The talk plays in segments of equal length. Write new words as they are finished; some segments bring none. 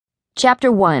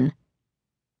Chapter 1.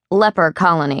 Leper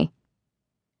Colony.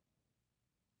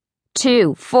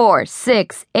 2, 4,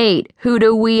 6, 8. Who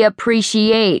do we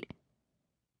appreciate?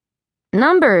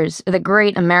 Numbers are the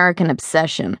great American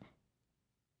obsession.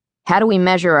 How do we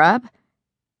measure up?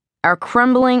 Our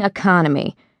crumbling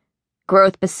economy.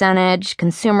 Growth percentage,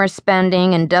 consumer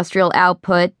spending, industrial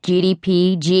output,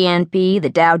 GDP, GNP, the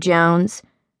Dow Jones.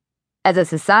 As a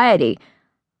society,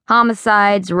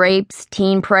 homicides, rapes,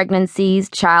 teen pregnancies,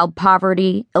 child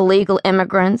poverty, illegal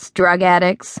immigrants, drug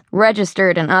addicts,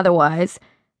 registered and otherwise.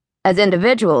 As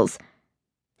individuals,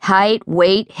 height,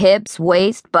 weight, hips,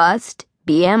 waist, bust,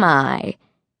 BMI.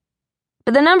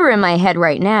 But the number in my head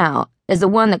right now is the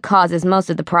one that causes most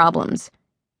of the problems.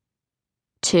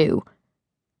 2.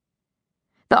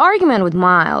 The argument with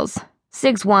Miles,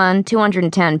 6'1",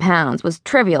 210 pounds, was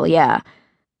trivial, yeah,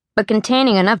 but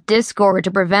containing enough discord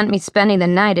to prevent me spending the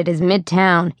night at his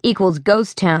midtown equals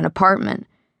ghost town apartment.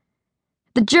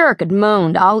 The jerk had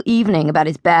moaned all evening about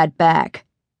his bad back,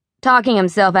 talking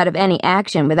himself out of any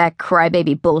action with that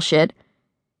crybaby bullshit.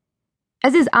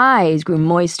 As his eyes grew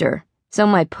moister, so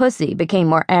my pussy became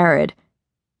more arid.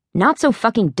 Not so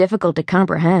fucking difficult to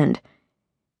comprehend.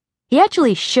 He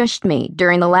actually shushed me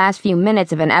during the last few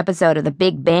minutes of an episode of The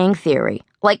Big Bang Theory.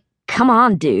 Like, come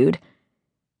on, dude.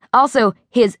 Also,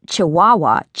 his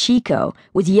chihuahua, Chico,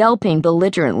 was yelping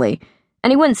belligerently, and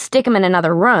he wouldn't stick him in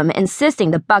another room,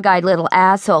 insisting the bug-eyed little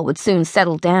asshole would soon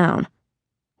settle down.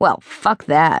 Well, fuck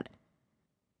that.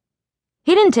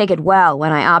 He didn't take it well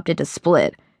when I opted to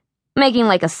split, making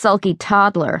like a sulky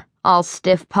toddler, all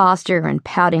stiff posture and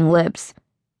pouting lips.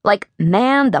 Like,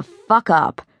 man the fuck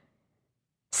up.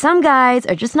 Some guys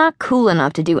are just not cool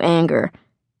enough to do anger.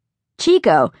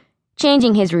 Chico,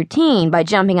 changing his routine by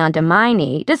jumping onto my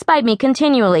knee, despite me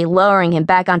continually lowering him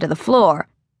back onto the floor,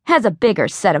 has a bigger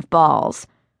set of balls.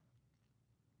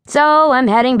 So I'm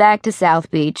heading back to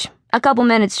South Beach, a couple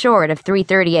minutes short of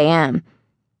 3:30 a.m.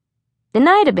 The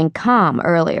night had been calm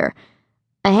earlier,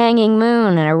 a hanging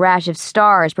moon and a rash of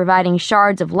stars providing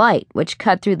shards of light which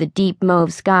cut through the deep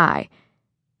mauve sky.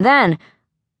 Then,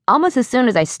 almost as soon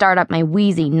as I start up my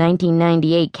wheezy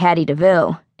 1998 Caddy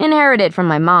DeVille, inherited from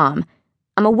my mom,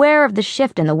 I'm aware of the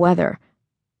shift in the weather.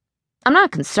 I'm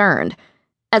not concerned,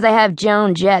 as I have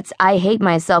Joan Jett's I Hate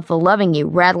Myself for Loving You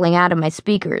rattling out of my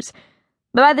speakers,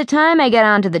 but by the time I get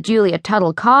onto the Julia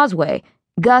Tuttle Causeway,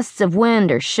 gusts of wind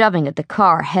are shoving at the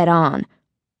car head-on.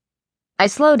 I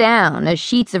slow down as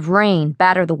sheets of rain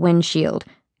batter the windshield,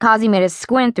 causing me to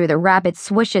squint through the rapid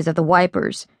swishes of the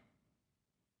wipers.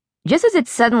 Just as it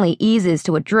suddenly eases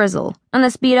to a drizzle and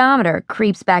the speedometer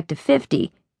creeps back to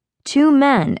 50, two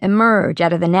men emerge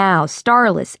out of the now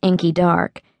starless inky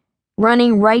dark,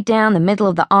 running right down the middle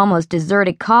of the almost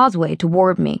deserted causeway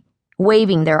toward me,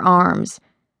 waving their arms.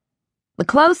 The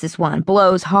closest one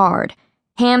blows hard,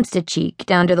 hamster cheek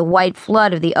down to the white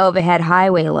flood of the overhead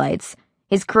highway lights,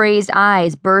 his crazed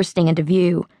eyes bursting into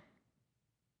view.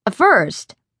 At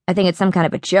first, I think it's some kind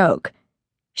of a joke.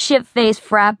 Shit-faced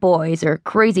frat boys or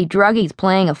crazy druggies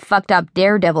playing a fucked-up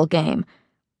daredevil game.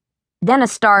 Then a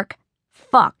stark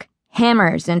fuck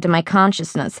hammers into my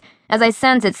consciousness as I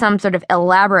sense it's some sort of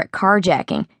elaborate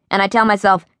carjacking, and I tell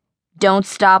myself, don't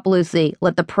stop, Lucy,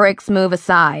 let the pricks move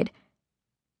aside.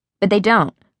 But they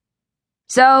don't.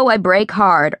 So I brake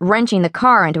hard, wrenching the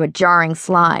car into a jarring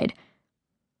slide.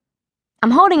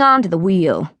 I'm holding on to the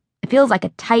wheel. It feels like a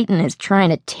titan is trying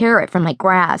to tear it from my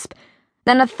grasp.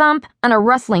 Then a thump and a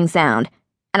rustling sound,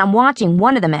 and I'm watching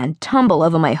one of the men tumble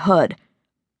over my hood.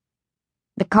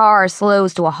 The car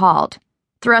slows to a halt,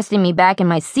 thrusting me back in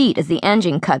my seat as the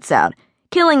engine cuts out,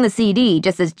 killing the CD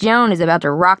just as Joan is about to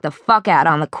rock the fuck out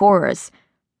on the chorus.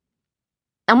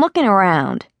 I'm looking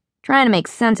around, trying to make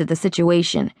sense of the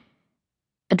situation.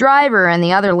 A driver in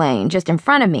the other lane just in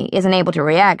front of me isn't able to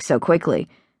react so quickly.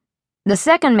 The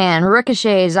second man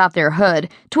ricochets off their hood,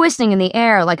 twisting in the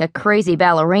air like a crazy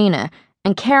ballerina,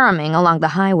 and caroming along the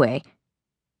highway.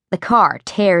 The car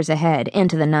tears ahead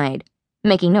into the night,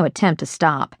 making no attempt to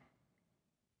stop.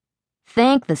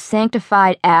 Thank the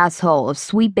sanctified asshole of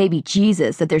sweet baby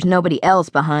Jesus that there's nobody else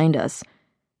behind us.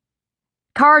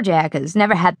 Carjackers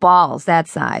never had balls that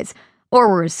size, or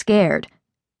were scared.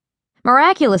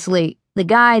 Miraculously, the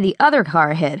guy the other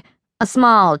car hit, a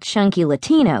small, chunky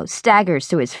Latino, staggers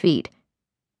to his feet.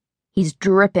 He's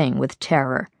dripping with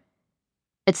terror.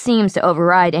 It seems to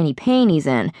override any pain he's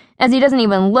in, as he doesn't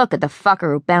even look at the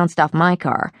fucker who bounced off my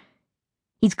car.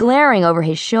 He's glaring over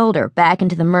his shoulder back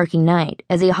into the murky night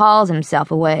as he hauls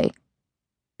himself away.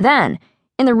 Then,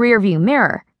 in the rearview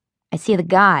mirror, I see the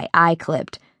guy I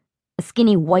clipped, a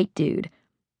skinny white dude.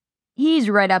 He's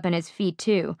right up in his feet,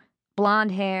 too.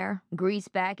 Blonde hair,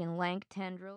 greased back and lank tendrils.